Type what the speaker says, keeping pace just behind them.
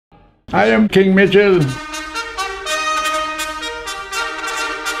I am King Mitchell.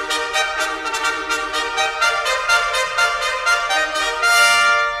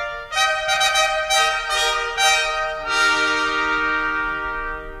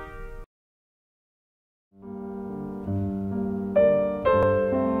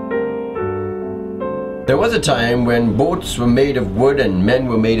 There was a time when boats were made of wood and men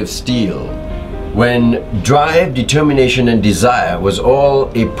were made of steel, when drive, determination and desire was all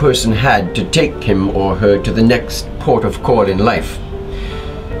a person had to take him or her to the next port of call in life.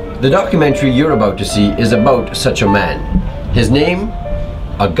 The documentary you're about to see is about such a man. His name,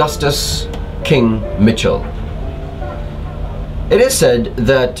 Augustus King Mitchell. It is said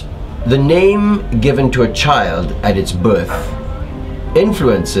that the name given to a child at its birth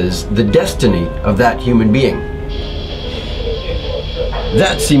influences the destiny of that human being.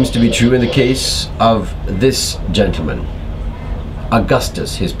 That seems to be true in the case of this gentleman.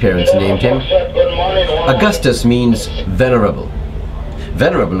 Augustus, his parents named him. Augustus means venerable.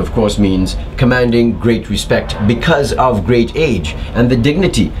 Venerable, of course, means commanding great respect because of great age and the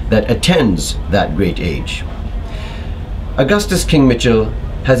dignity that attends that great age. Augustus King Mitchell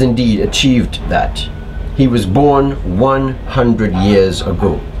has indeed achieved that. He was born 100 years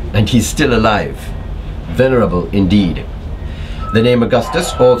ago, and he's still alive. Venerable indeed. The name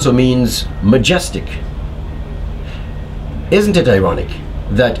Augustus also means majestic. Isn't it ironic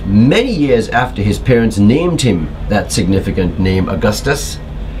that many years after his parents named him that significant name Augustus,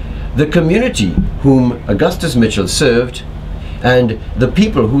 the community whom Augustus Mitchell served and the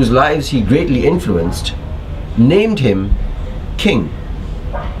people whose lives he greatly influenced named him King,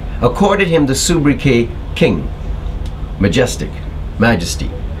 accorded him the sobriquet King, majestic, majesty.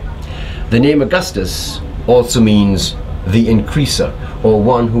 The name Augustus also means the increaser, or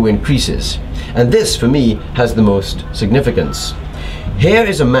one who increases. And this, for me, has the most significance. Here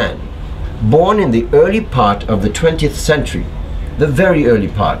is a man born in the early part of the 20th century, the very early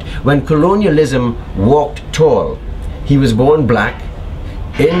part, when colonialism walked tall. He was born black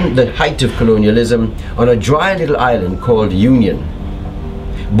in the height of colonialism on a dry little island called Union.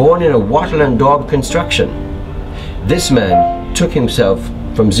 Born in a wattle and daub construction, this man took himself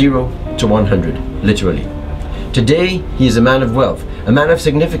from 0 to 100, literally. Today, he is a man of wealth, a man of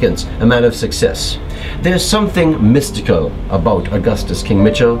significance, a man of success. There's something mystical about Augustus King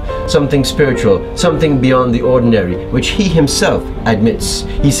Mitchell, something spiritual, something beyond the ordinary, which he himself admits.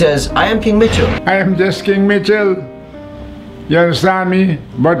 He says, I am King Mitchell. I am just King Mitchell. You understand me?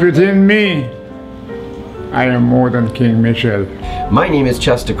 But within me, I am more than King Mitchell. My name is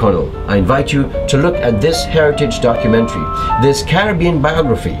Chester Connell. I invite you to look at this heritage documentary, this Caribbean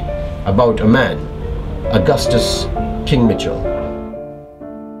biography about a man, Augustus King Mitchell.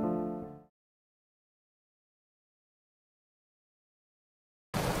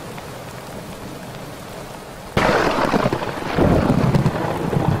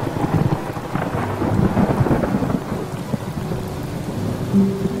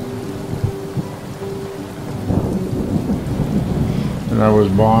 I was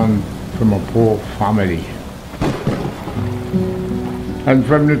born from a poor family. And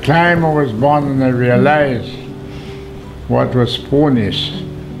from the time I was born and I realized what was poorness,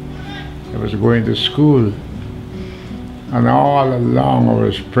 I was going to school. And all along I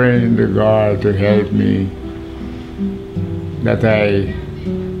was praying to God to help me, that I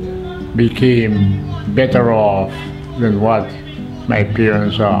became better off than what my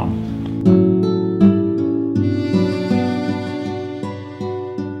parents are.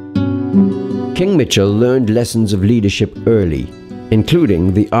 King Mitchell learned lessons of leadership early,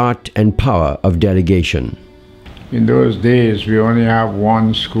 including the art and power of delegation. In those days, we only have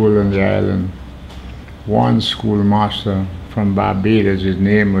one school on the island, one schoolmaster from Barbados. His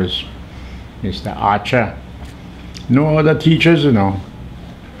name was Mr. Archer. No other teachers, you know.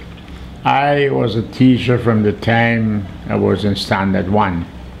 I was a teacher from the time I was in Standard 1.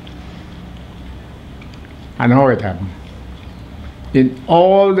 And how it happened. In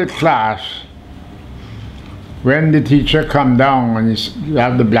all the class, when the teacher come down and he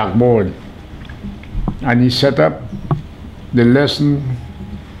have the blackboard and he set up the lesson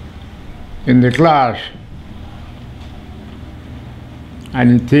in the class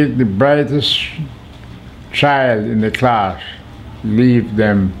and he take the brightest child in the class, leave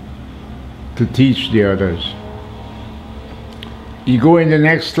them to teach the others. You go in the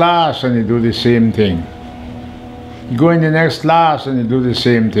next class and you do the same thing. You go in the next class and you do the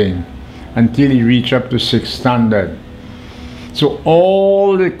same thing, until you reach up to 6th standard. So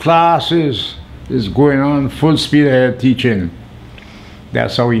all the classes is going on full speed ahead teaching.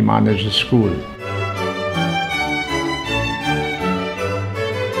 That's how we manage the school.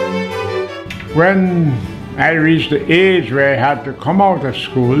 When I reached the age where I had to come out of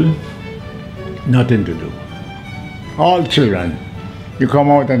school, nothing to do. All children, you come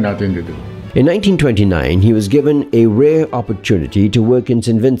out and nothing to do. In 1929, he was given a rare opportunity to work in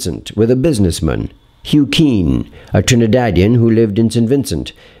St. Vincent with a businessman, Hugh Keane, a Trinidadian who lived in St.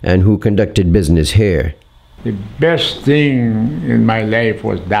 Vincent and who conducted business here. The best thing in my life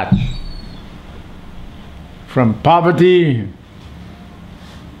was that. From poverty,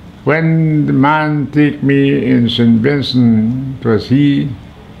 when the man took me in St. Vincent, it was he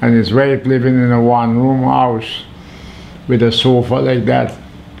and his wife living in a one-room house with a sofa like that.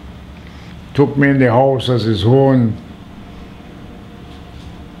 Took me in the house as his own.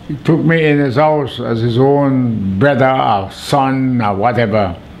 He took me in his house as his own brother or son or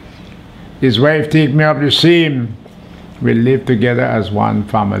whatever. His wife take me up the same. We live together as one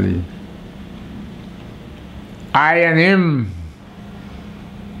family. I and him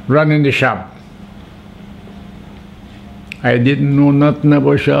running the shop. I didn't know nothing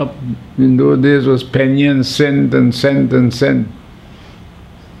about shop. In those days was penny and cent and cent and cent.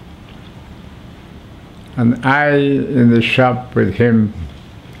 And I in the shop with him,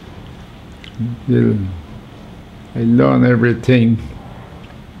 I learned everything.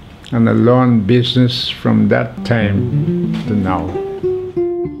 And I learned business from that time to now.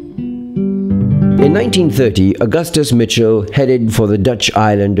 In 1930, Augustus Mitchell headed for the Dutch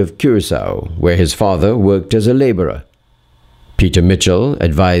island of Curaçao, where his father worked as a laborer. Peter Mitchell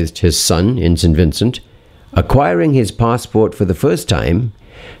advised his son in St. Vincent, acquiring his passport for the first time,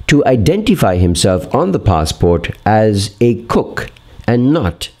 to identify himself on the passport as a cook and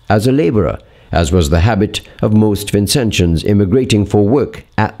not as a laborer, as was the habit of most Vincentians immigrating for work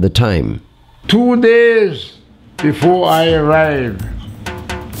at the time. 2 days before I arrived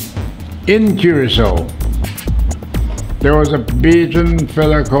in Curaçao, there was a Bajan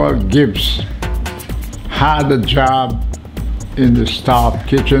fella called Gibbs, had a job in the staff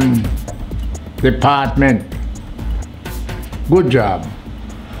kitchen department. Good job.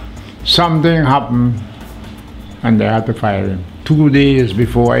 Something happened and they had to fire him 2 days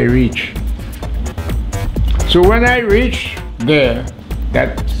before I reached. So when I reached there,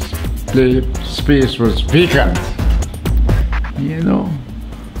 that space was vacant. You know,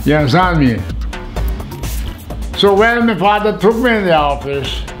 you understand me? So when my father took me in the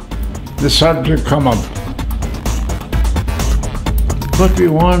office, the subject come up. But we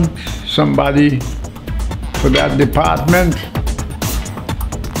want somebody for that department.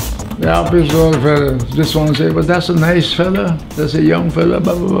 The office old fella just want to say, but that's a nice fella, that's a young fella,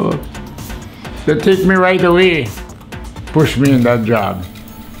 blah, blah, blah. They take me right away, push me in that job.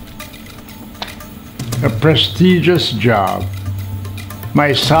 A prestigious job.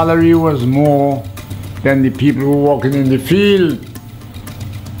 My salary was more than the people who were working in the field.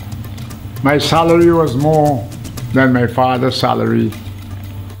 My salary was more than my father's salary.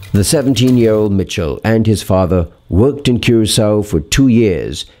 The 17-year-old Mitchell and his father worked in Curaçao for 2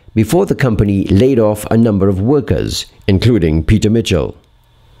 years before the company laid off a number of workers, including Peter Mitchell.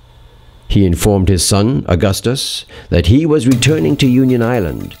 He informed his son, Augustus, that he was returning to Union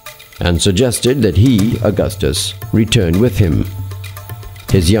Island and suggested that he, Augustus, return with him.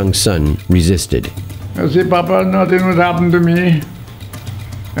 His young son resisted. I said, Papa, nothing would happen to me.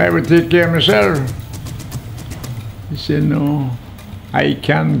 I would take care of myself. He said, no, I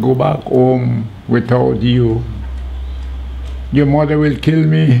can't go back home without you. Your mother will kill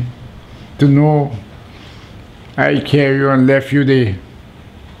me to know I carry you and left you there.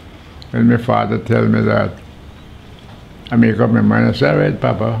 When my father tell me that, I make up my mind. I say, all right,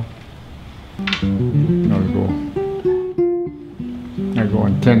 Papa, I'll go. I go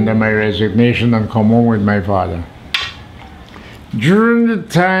and tender my resignation and come home with my father. During the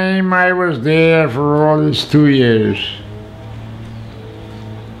time I was there for all these 2 years,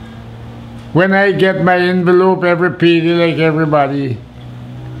 when I get my envelope every payday like everybody,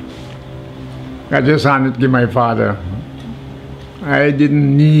 I just hand it to my father. I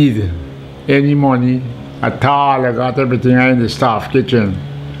didn't need any money at all. I got everything in the staff kitchen.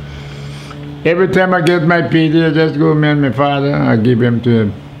 Every time I get my payday, I just go meet my father, I give him to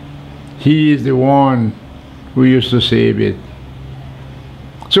him. He is the one who used to save it.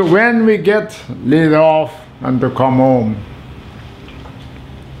 So when we get laid off and to come home,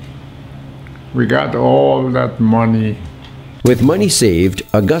 we got all that money. With money saved,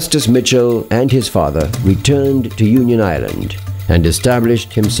 Augustus Mitchell and his father returned to Union Island and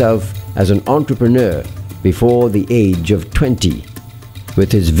established himself as an entrepreneur before the age of 20,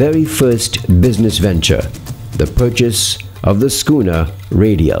 with his very first business venture, the purchase of the schooner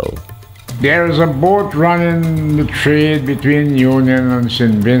Radial. There is a boat running the trade between Union and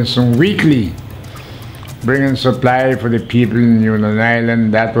St. Vincent weekly, bringing supply for the people in Union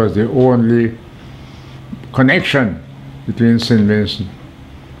Island. That was the only connection between St. Vincent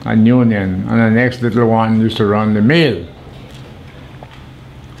and Union, and the next little one used to run the mail.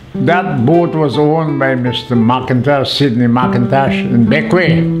 That boat was owned by Mr. McIntosh, Sidney McIntosh in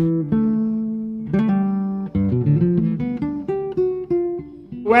Beckway.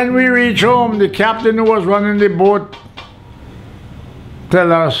 When we reached home, the captain who was running the boat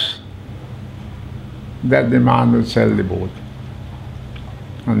tell us that the man would sell the boat.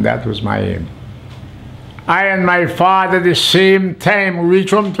 And that was my aim. I and my father the same time, we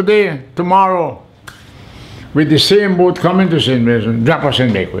reach home today, tomorrow, with the same boat coming to St. Vincent, drop us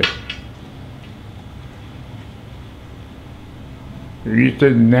in Beckway. Reached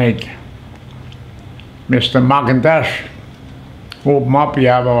at night. Mr. McIntosh open up, you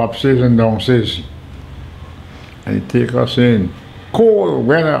have our upstairs and downstairs. And he take us in. Cold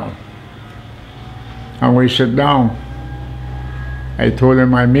weather. And we sit down. I told him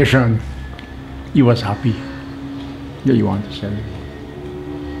my mission. He was happy. Yeah, you want to sell it.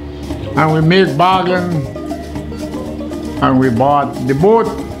 And we made bargain. And we bought the boat.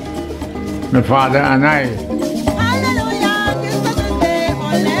 My father and I.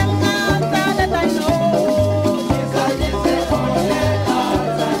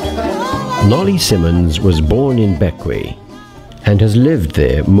 Nolly Simmons was born in Beckway and has lived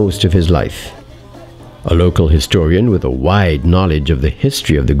there most of his life. A local historian with a wide knowledge of the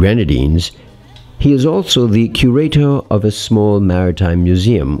history of the Grenadines, he is also the curator of a small maritime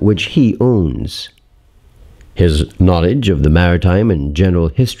museum which he owns. His knowledge of the maritime and general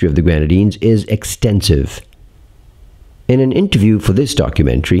history of the Grenadines is extensive. In an interview for this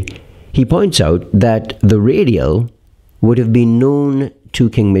documentary, he points out that the radial would have been known to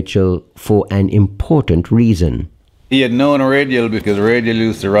King Mitchell for an important reason. He had known Radial because Radial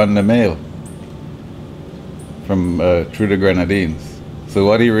used to run the mail from through the Grenadines. So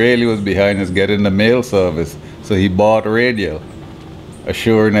what he really was behind is getting the mail service. So he bought Radial,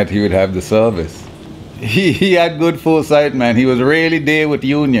 assuring that he would have the service. He had good foresight, man. He was really there with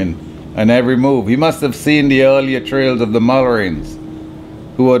Union and every move. He must have seen the earlier trails of the Mulrains,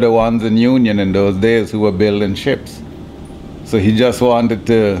 who were the ones in Union in those days who were building ships. So he just wanted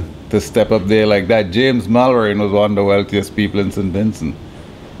to step up there like that. James Mulrain was one of the wealthiest people in St. Vincent.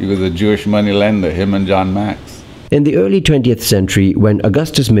 He was a Jewish money lender, him and John Max. In the early 20th century, when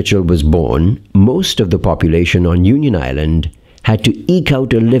Augustus Mitchell was born, most of the population on Union Island had to eke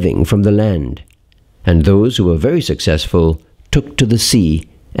out a living from the land. And those who were very successful took to the sea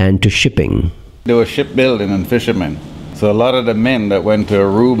and to shipping. They were shipbuilding and fishermen. So a lot of the men that went to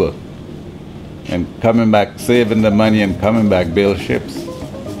Aruba and coming back, saving the money and coming back, build ships.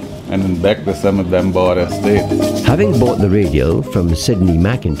 And in Beckway, some of them bought estates. Having bought the radial from Sidney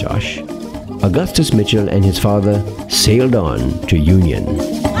McIntosh, Augustus Mitchell and his father sailed on to Union.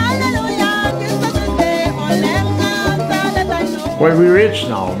 Well, we're rich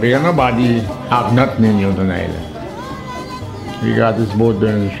now because nobody have nothing in Union Island. We got this boat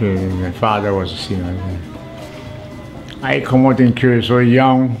down the street and my father was a seaman. I come out in Curacao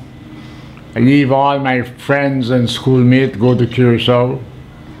young. I leave all my friends and schoolmates, go to Curacao,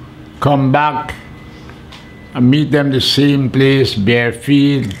 come back and meet them the same place, bare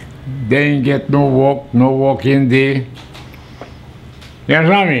feet. They ain't get no walk-in day. You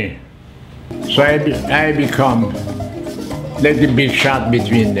understand me? So I become like the big shot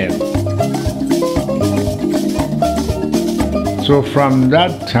between them. So from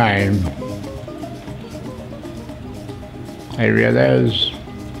that time, I realized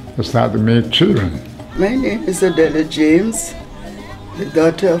I started to make children. My name is Adela James, the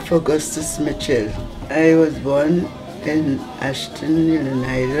daughter of Augustus Mitchell. I was born in Ashton, Union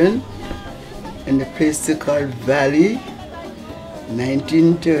Island, in the place they call Valley,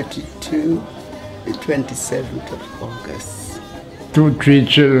 1932, the 27th of August. 2, 3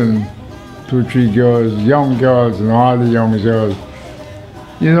 children, 2, 3 girls, young girls and all the young girls.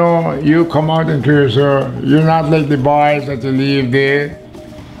 You know, you come out in Curacao, you're not like the boys that you leave there.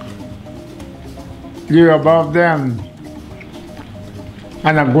 You're above them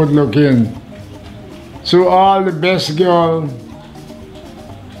and a good looking. So all the best girl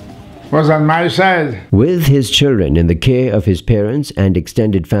was on my side. With his children in the care of his parents and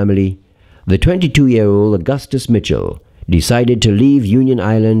extended family, the 22-year-old Augustus Mitchell decided to leave Union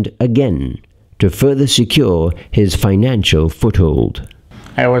Island again to further secure his financial foothold.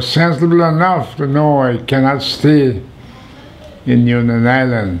 I was sensible enough to know I cannot stay in Union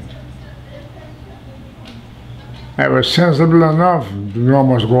Island. I was sensible enough to know I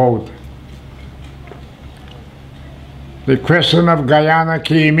must go out. The question of Guyana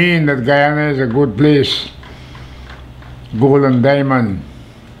came in, that Guyana is a good place. Gold and diamond.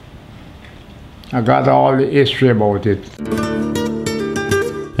 I got all the history about it.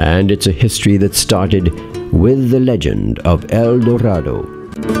 And it's a history that started with the legend of El Dorado,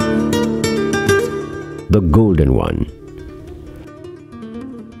 the Golden One.